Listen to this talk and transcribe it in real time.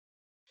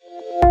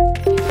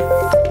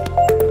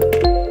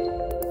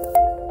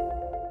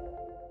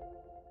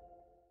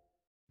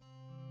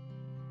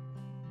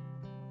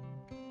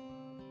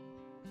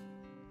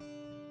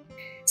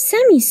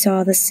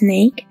saw the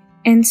snake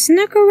and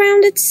snuck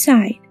around its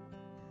side.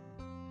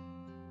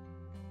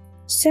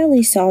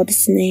 Sally saw the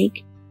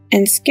snake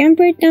and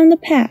scampered down the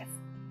path.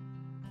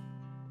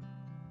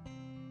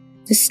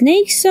 The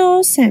snake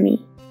saw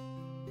Sammy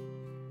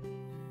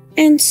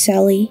and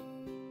Sally,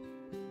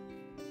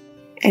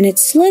 and it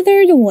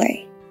slithered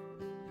away.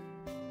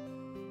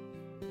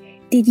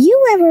 Did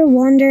you ever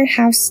wonder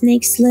how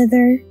snakes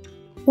slither?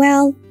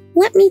 Well,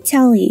 let me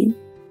tell you.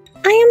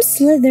 I am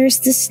Slithers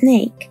the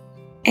snake,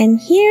 and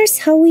here's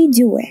how we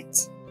do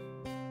it.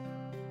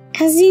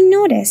 As you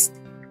noticed,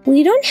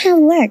 we don't have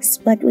legs,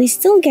 but we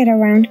still get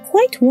around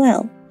quite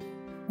well.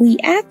 We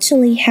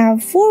actually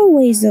have 4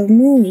 ways of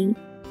moving,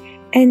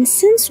 and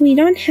since we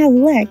don't have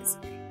legs,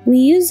 we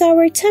use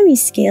our tummy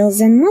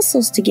scales and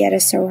muscles to get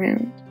us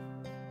around.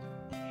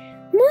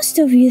 Most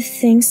of you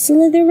think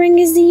slithering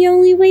is the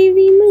only way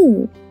we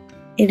move.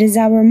 It is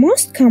our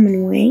most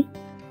common way,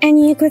 and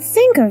you could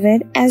think of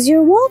it as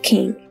you're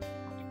walking.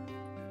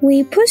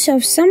 We push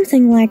off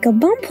something like a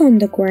bump on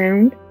the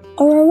ground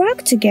or a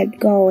rock to get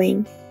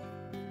going.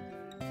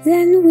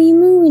 Then we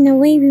move in a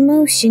wavy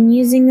motion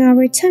using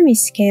our tummy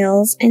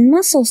scales and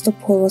muscles to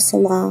pull us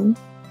along.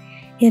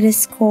 It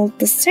is called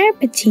the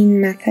serpentine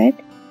method,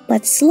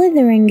 but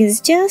slithering is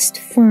just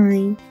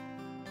fine.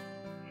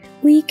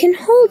 We can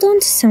hold on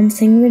to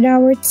something with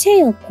our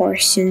tail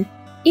portion,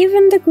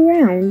 even the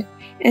ground,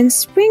 and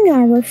spring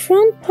our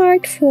front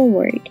part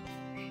forward.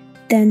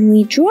 Then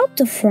we drop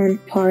the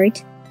front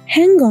part,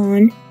 hang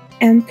on,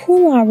 and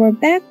pull our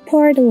back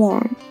part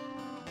along.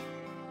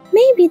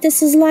 Maybe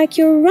this is like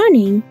you're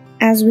running,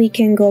 as we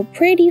can go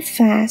pretty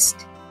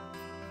fast.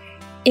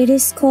 It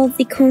is called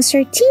the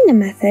concertina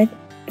method,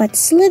 but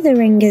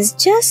slithering is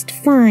just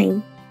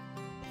fine.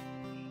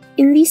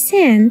 In the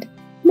sand,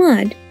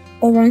 mud,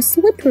 or on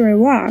slippery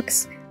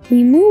rocks,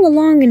 we move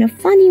along in a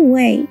funny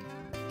way.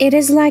 It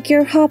is like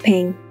you're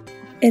hopping.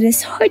 It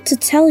is hard to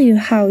tell you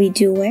how we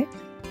do it.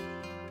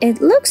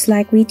 It looks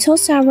like we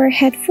toss our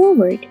head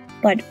forward,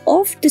 but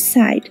off the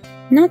side,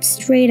 not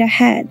straight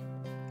ahead.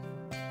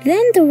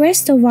 Then the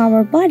rest of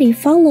our body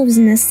follows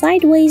in a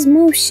sideways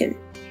motion.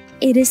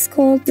 It is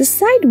called the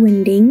side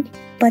winding,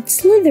 but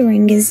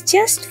slithering is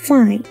just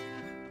fine.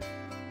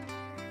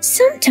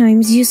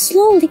 Sometimes you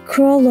slowly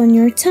crawl on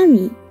your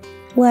tummy.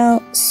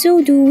 Well,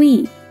 so do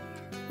we.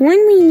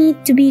 When we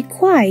need to be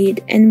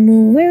quiet and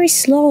move very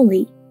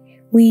slowly,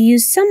 we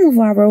use some of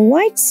our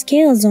white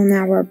scales on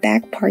our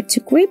back part to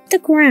grip the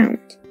ground.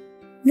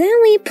 Then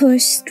we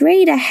push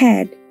straight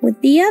ahead with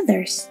the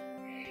others.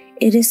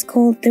 It is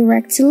called the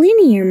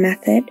rectilinear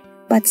method,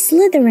 but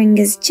slithering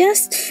is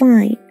just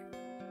fine.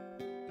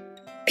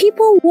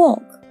 People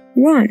walk,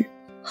 run,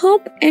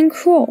 hop, and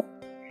crawl.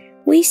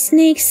 We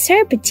snakes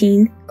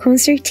serpentine,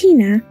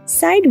 concertina,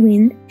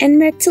 sidewind, and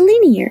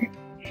rectilinear.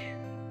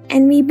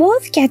 And we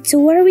both get to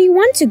where we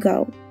want to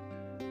go.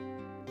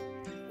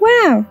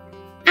 Wow!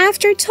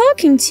 After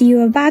talking to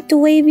you about the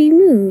way we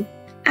move,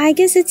 I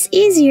guess it's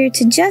easier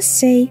to just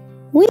say,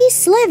 we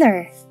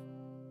slither!